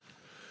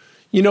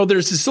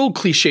There's this old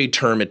cliche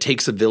term, it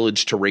takes a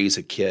village to raise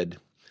a kid.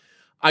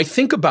 I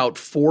think about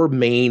four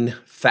main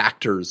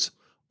factors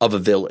of a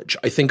village.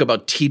 I think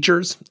about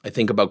teachers. I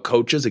think about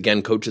coaches.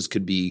 Again, coaches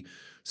could be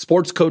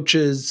sports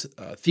coaches,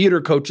 theater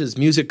coaches,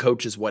 music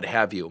coaches, what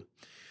have you.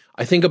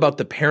 I think about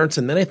the parents,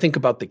 and then I think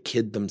about the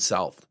kid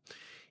themselves.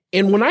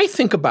 And when I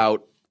think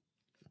about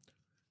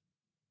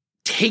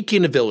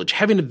taking a village,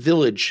 having a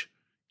village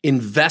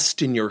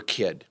invest in your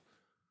kid,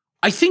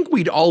 I think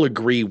we'd all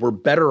agree we're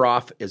better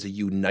off as a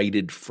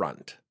united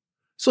front.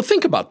 So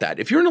think about that.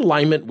 If you're in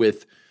alignment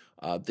with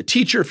the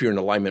teacher, if you're in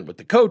alignment with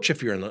the coach,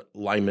 if you're in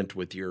alignment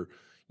with your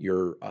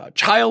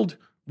child,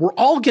 we're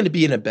all going to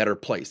be in a better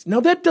place.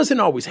 Now, that doesn't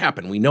always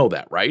happen. We know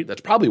that, right?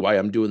 That's probably why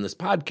I'm doing this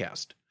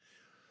podcast.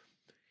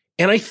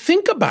 And I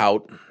think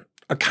about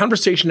a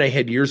conversation I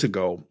had years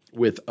ago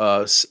with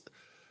a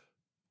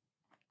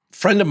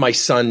friend of my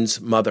son's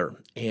mother,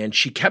 and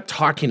she kept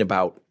talking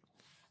about,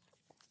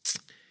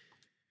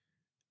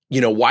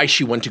 why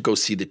she went to go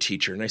see the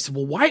teacher. And I said,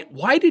 well,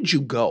 why did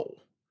you go?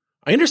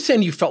 I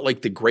understand you felt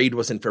like the grade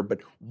wasn't fair, but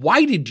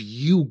why did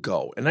you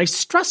go? And I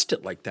stressed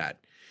it like that.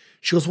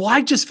 She goes, well,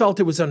 I just felt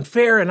it was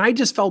unfair, and I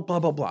just felt blah,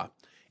 blah, blah.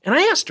 And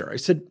I asked her, I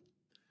said,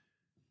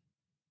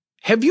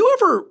 have you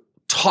ever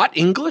taught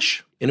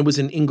English? And it was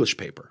an English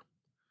paper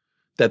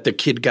that the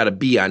kid got a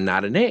B on,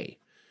 not an A.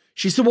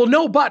 She said, well,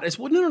 no, but. I said,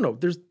 well, no,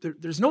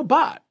 there's no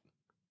but.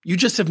 You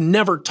just have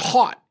never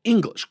taught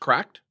English,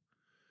 correct?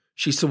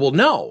 She said, well,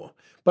 no.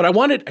 But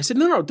I said,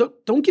 no,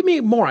 don't give me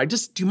more. Do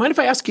you mind if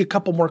I ask you a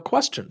couple more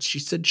questions? She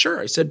said, sure.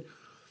 I said,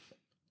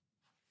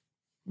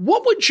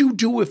 what would you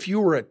do if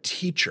you were a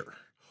teacher?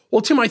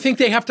 Well, Tim, I think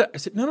they have to. I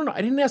said, no.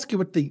 I didn't ask you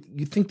what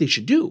you think they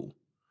should do.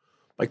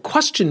 My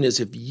question is,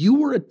 if you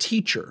were a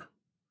teacher,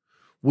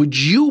 would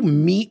you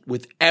meet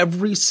with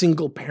every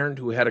single parent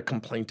who had a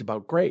complaint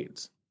about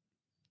grades?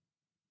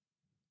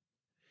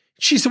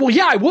 She said, well,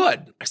 yeah, I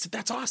would. I said,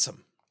 that's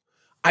awesome.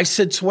 I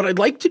said, so what I'd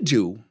like to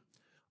do,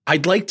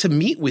 I'd like to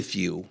meet with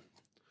you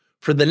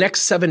for the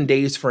next 7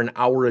 days for an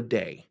hour a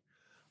day.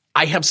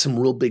 I have some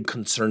real big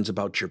concerns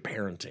about your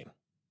parenting.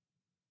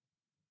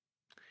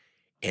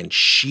 And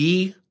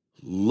she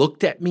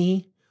looked at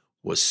me,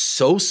 was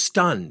so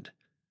stunned.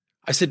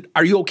 I said,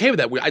 are you okay with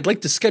that? I'd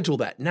like to schedule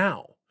that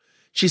now.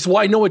 She said,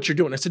 well, I know what you're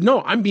doing. I said,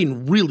 no, I'm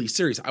being really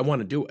serious. I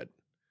want to do it.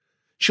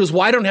 She goes,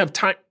 well, I don't have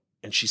time.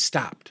 And she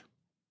stopped.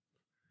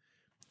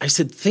 I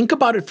said, think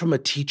about it from a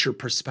teacher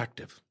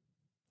perspective.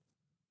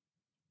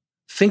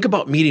 Think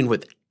about meeting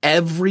with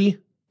every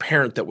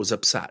parent that was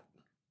upset.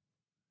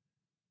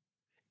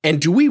 And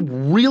do we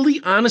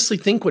really honestly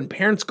think when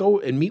parents go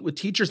and meet with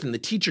teachers and the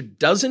teacher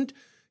doesn't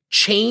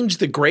change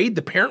the grade,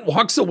 the parent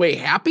walks away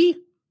happy?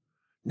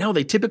 No,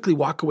 they typically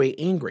walk away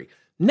angry.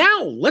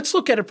 Now, let's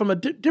look at it from a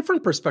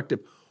different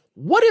perspective.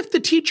 What if the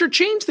teacher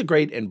changed the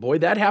grade? And boy,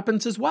 that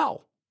happens as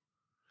well.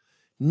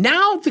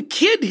 Now the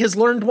kid has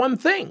learned one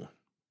thing.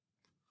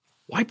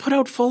 Why put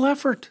out full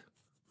effort?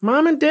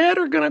 Mom and dad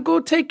are going to go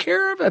take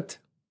care of it.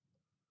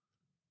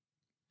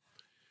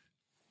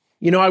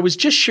 I was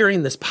just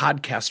sharing this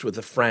podcast with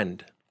a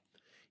friend,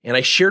 and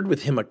I shared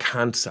with him a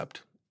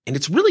concept. And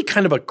it's really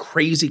kind of a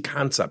crazy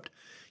concept.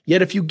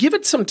 Yet if you give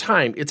it some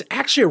time, it's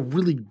actually a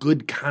really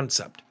good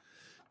concept.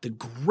 The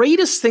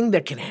greatest thing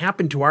that can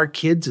happen to our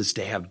kids is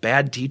to have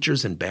bad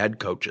teachers and bad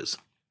coaches.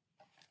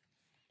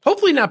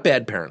 Hopefully not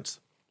bad parents.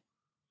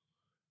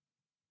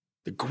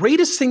 The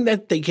greatest thing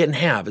that they can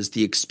have is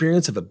the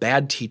experience of a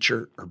bad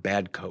teacher or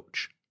bad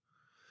coach,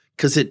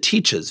 because it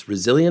teaches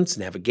resilience,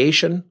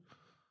 navigation,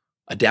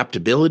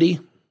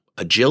 adaptability,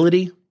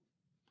 agility.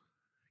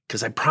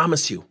 Because I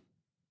promise you,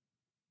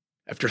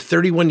 after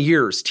 31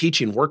 years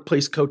teaching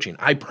workplace coaching,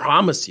 I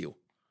promise you,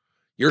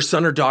 your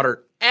son or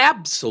daughter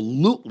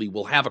absolutely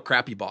will have a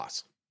crappy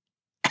boss.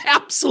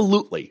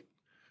 Absolutely.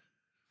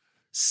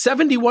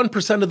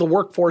 71% of the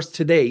workforce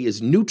today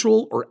is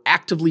neutral or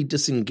actively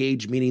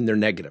disengaged, meaning they're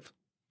negative.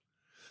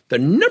 The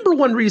number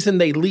one reason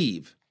they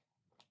leave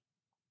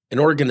an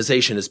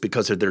organization is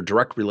because of their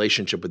direct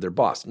relationship with their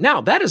boss.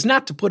 Now, that is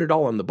not to put it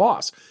all on the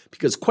boss,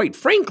 because quite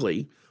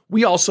frankly,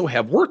 we also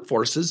have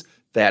workforces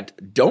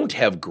that don't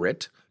have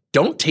grit,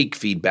 don't take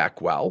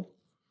feedback well.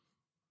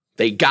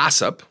 They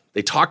gossip.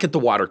 They talk at the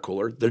water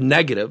cooler. They're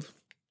negative.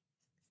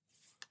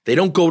 They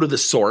don't go to the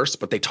source,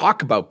 but they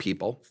talk about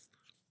people.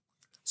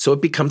 So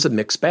it becomes a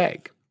mixed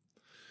bag.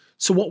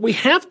 So what we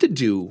have to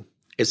do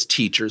as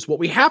teachers, what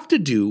we have to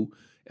do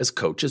as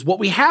coaches, what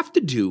we have to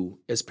do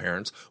as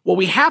parents, what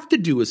we have to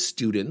do as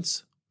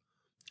students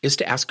is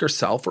to ask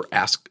ourselves or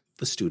ask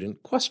the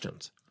student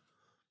questions.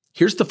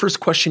 Here's the first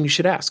question you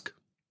should ask.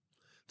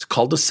 It's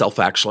called a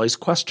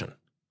self-actualized question.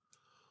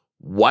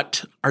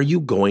 What are you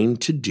going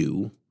to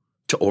do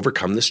to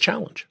overcome this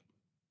challenge?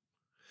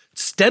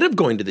 Instead of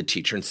going to the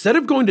teacher, instead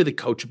of going to the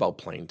coach about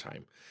playing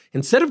time,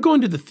 instead of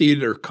going to the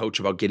theater coach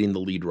about getting the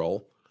lead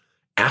role,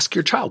 ask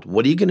your child,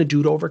 what are you going to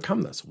do to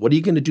overcome this? What are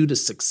you going to do to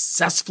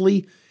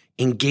successfully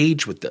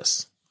engage with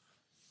this?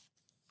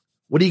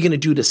 What are you going to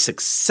do to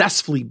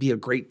successfully be a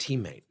great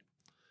teammate?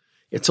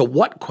 It's a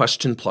what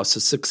question plus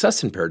a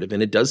success imperative,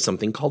 and it does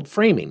something called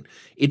framing.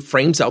 It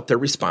frames out their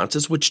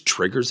responses, which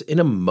triggers an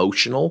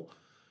emotional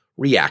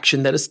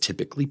reaction that is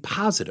typically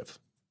positive.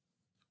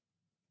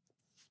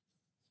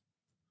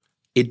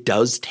 It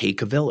does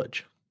take a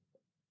village.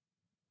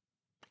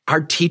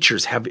 Our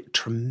teachers have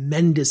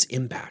tremendous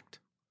impact.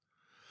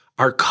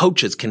 Our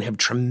coaches can have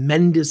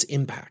tremendous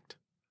impact.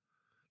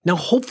 Now,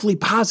 hopefully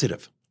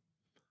positive.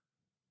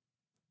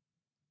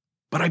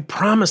 But I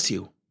promise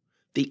you,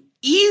 the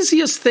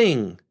easiest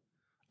thing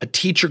a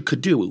teacher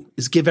could do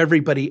is give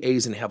everybody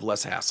A's and have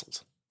less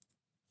hassles.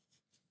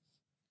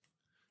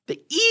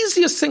 The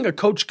easiest thing a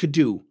coach could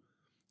do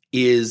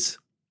is,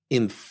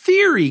 in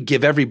theory,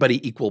 give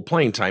everybody equal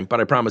playing time, but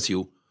I promise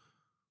you,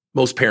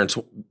 most parents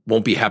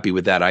won't be happy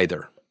with that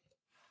either.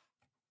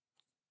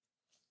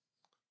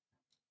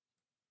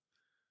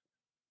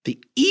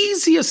 The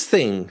easiest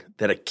thing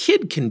that a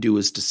kid can do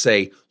is to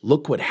say,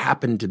 look what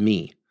happened to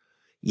me.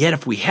 Yet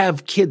if we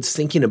have kids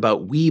thinking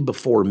about we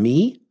before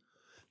me,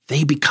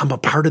 they become a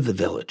part of the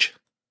village.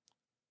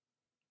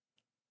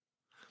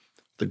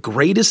 The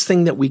greatest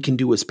thing that we can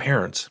do as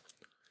parents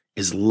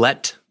is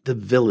let the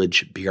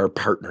village be our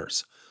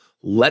partners.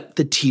 Let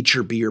the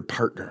teacher be your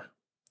partner.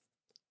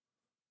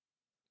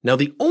 Now,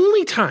 the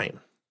only time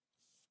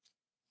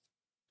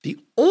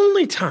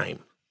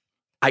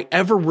I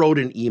ever wrote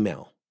an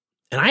email,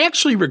 and I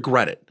actually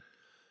regret it.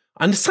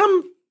 On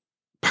some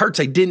parts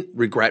I didn't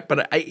regret,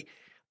 but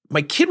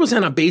my kid was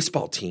on a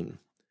baseball team,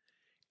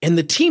 and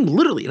the team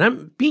literally, and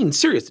I'm being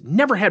serious,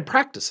 never had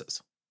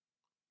practices.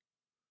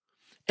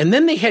 And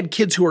then they had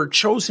kids who were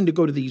chosen to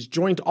go to these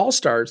joint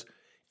all-stars,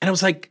 and I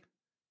was like,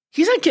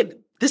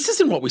 this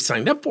isn't what we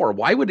signed up for.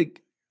 Why would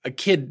a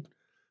kid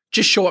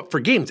just show up for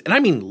games? And I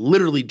mean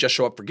literally just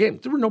show up for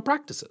games. There were no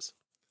practices.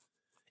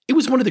 It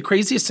was one of the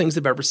craziest things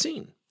I've ever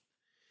seen.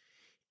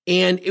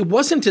 And it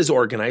wasn't as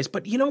organized,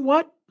 but you know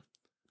what?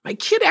 My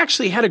kid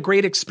actually had a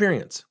great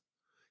experience.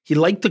 He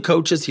liked the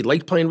coaches. He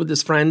liked playing with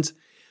his friends.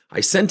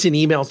 I sent an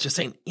email just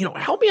saying,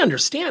 help me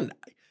understand,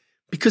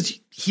 because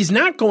he's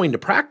not going to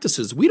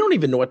practices. We don't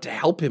even know what to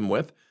help him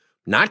with.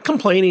 Not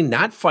complaining,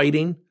 not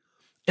fighting.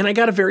 And I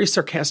got a very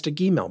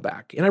sarcastic email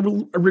back. And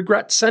I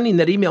regret sending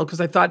that email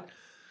because I thought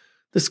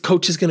this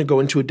coach is going to go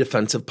into a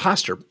defensive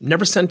posture.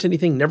 Never sent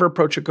anything, never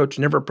approached a coach,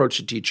 never approached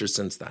a teacher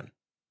since then.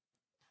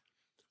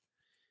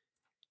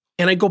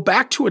 And I go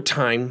back to a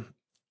time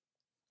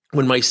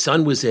when my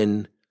son was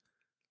in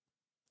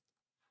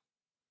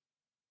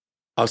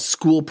a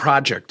school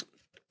project,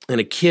 and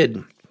a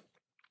kid,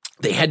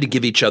 they had to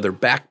give each other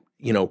back,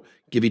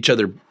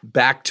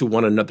 to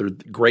one another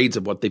grades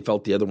of what they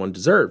felt the other one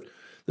deserved.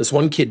 This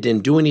one kid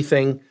didn't do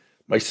anything.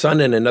 My son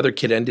and another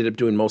kid ended up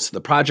doing most of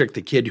the project.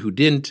 The kid who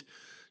didn't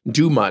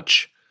do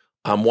much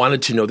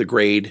wanted to know the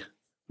grade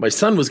my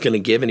son was going to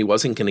give, and he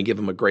wasn't going to give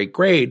him a great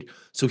grade.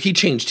 So he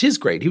changed his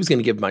grade. He was going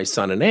to give my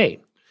son an A.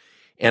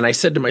 And I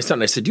said to my son,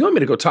 do you want me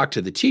to go talk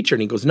to the teacher?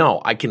 And he goes,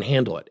 no, I can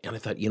handle it. And I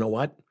thought, you know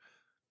what?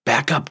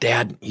 Back up,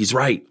 Dad. He's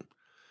right.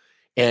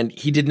 And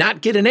he did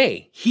not get an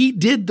A. He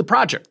did the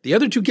project. The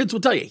other two kids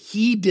will tell you,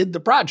 he did the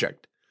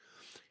project.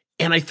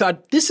 And I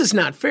thought, this is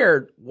not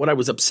fair. What I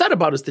was upset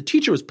about is the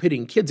teacher was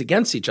pitting kids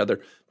against each other.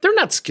 They're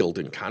not skilled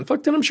in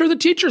conflict, and I'm sure the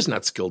teacher's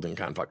not skilled in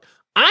conflict.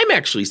 I'm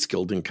actually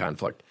skilled in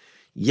conflict.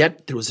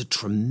 Yet there was a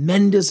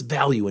tremendous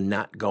value in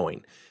not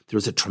going. There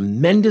was a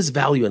tremendous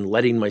value in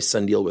letting my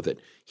son deal with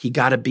it. He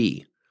got a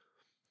B.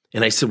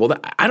 And I said, well,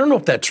 I don't know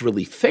if that's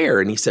really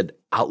fair. And he said,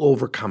 I'll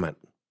overcome it.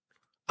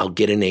 I'll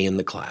get an A in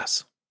the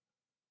class.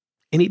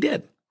 And he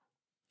did.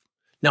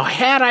 Now,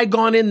 had I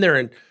gone in there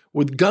and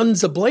with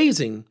guns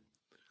a-blazing,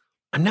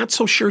 I'm not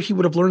so sure he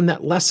would have learned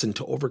that lesson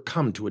to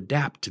overcome, to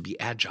adapt, to be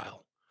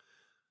agile.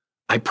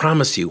 I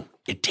promise you,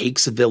 it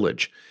takes a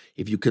village.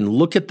 If you can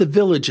look at the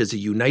village as a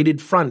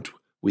united front,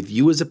 with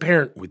you as a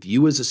parent, with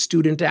you as a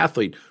student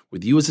athlete,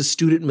 with you as a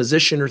student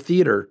musician or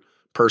theater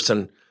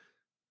person,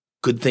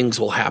 good things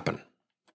will happen.